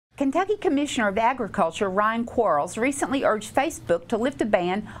Kentucky Commissioner of Agriculture Ryan Quarles recently urged Facebook to lift a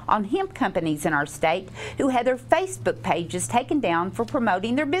ban on hemp companies in our state who had their Facebook pages taken down for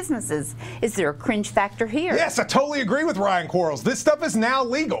promoting their businesses. Is there a cringe factor here? Yes, I totally agree with Ryan Quarles. This stuff is now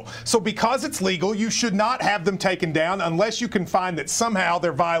legal. So because it's legal, you should not have them taken down unless you can find that somehow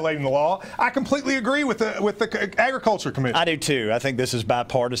they're violating the law. I completely agree with the Agriculture Commission. I do too. I think this is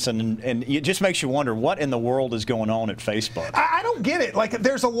bipartisan, and it just makes you wonder what in the world is going on at Facebook. I don't get it. Like,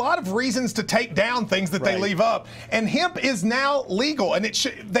 there's a lot of reasons to take down things that they leave up, and hemp is now legal, and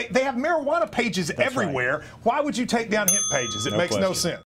they have marijuana pages everywhere. Why would you take down hemp pages? It makes no sense.